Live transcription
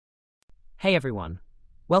Hey everyone,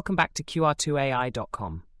 welcome back to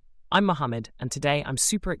QR2AI.com. I'm Mohammed, and today I'm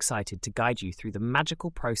super excited to guide you through the magical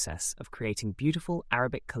process of creating beautiful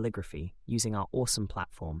Arabic calligraphy using our awesome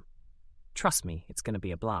platform. Trust me, it's going to be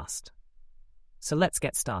a blast. So let's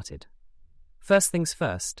get started. First things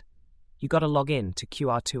first, you got to log in to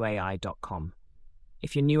QR2AI.com.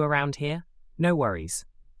 If you're new around here, no worries.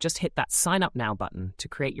 Just hit that Sign Up Now button to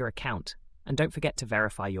create your account, and don't forget to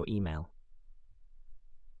verify your email.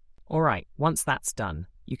 Alright, once that's done,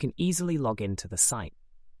 you can easily log into the site.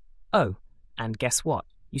 Oh, and guess what?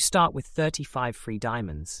 You start with 35 free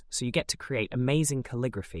diamonds, so you get to create amazing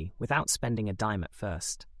calligraphy without spending a dime at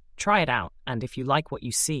first. Try it out, and if you like what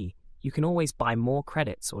you see, you can always buy more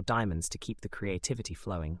credits or diamonds to keep the creativity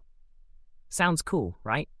flowing. Sounds cool,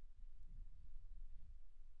 right?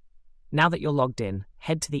 Now that you're logged in,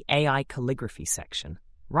 head to the AI Calligraphy section,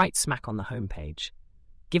 right smack on the homepage.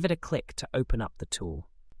 Give it a click to open up the tool.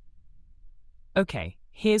 Okay,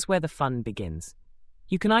 here's where the fun begins.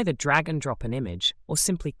 You can either drag and drop an image or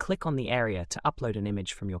simply click on the area to upload an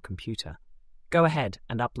image from your computer. Go ahead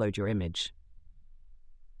and upload your image.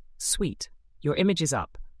 Sweet, your image is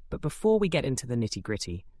up, but before we get into the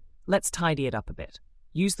nitty-gritty, let's tidy it up a bit.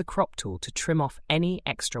 Use the crop tool to trim off any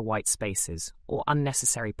extra white spaces or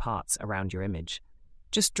unnecessary parts around your image.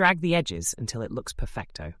 Just drag the edges until it looks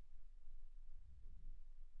perfecto.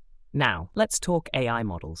 Now, let's talk AI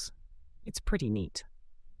models. It's pretty neat.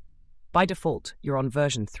 By default, you're on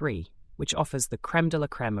version 3, which offers the creme de la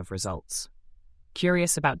creme of results.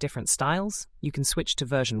 Curious about different styles? You can switch to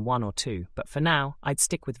version 1 or 2, but for now, I'd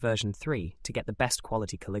stick with version 3 to get the best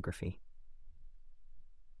quality calligraphy.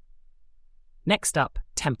 Next up,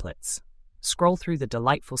 templates. Scroll through the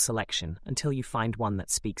delightful selection until you find one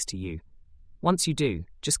that speaks to you. Once you do,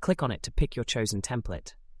 just click on it to pick your chosen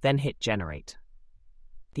template, then hit Generate.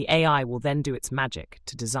 The AI will then do its magic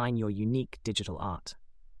to design your unique digital art.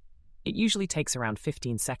 It usually takes around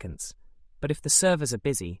 15 seconds, but if the servers are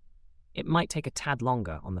busy, it might take a tad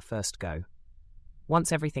longer on the first go.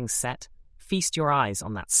 Once everything's set, feast your eyes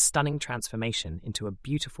on that stunning transformation into a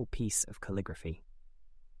beautiful piece of calligraphy.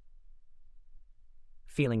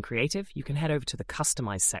 Feeling creative? You can head over to the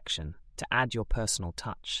Customize section to add your personal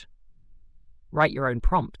touch. Write your own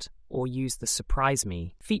prompt or use the Surprise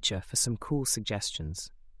Me feature for some cool suggestions.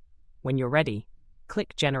 When you're ready,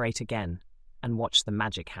 click Generate again and watch the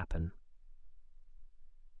magic happen.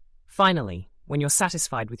 Finally, when you're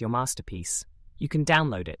satisfied with your masterpiece, you can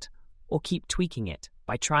download it or keep tweaking it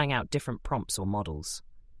by trying out different prompts or models.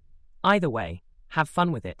 Either way, have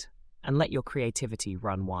fun with it and let your creativity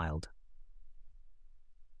run wild.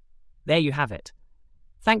 There you have it.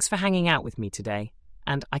 Thanks for hanging out with me today,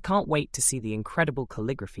 and I can't wait to see the incredible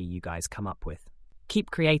calligraphy you guys come up with. Keep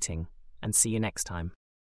creating, and see you next time.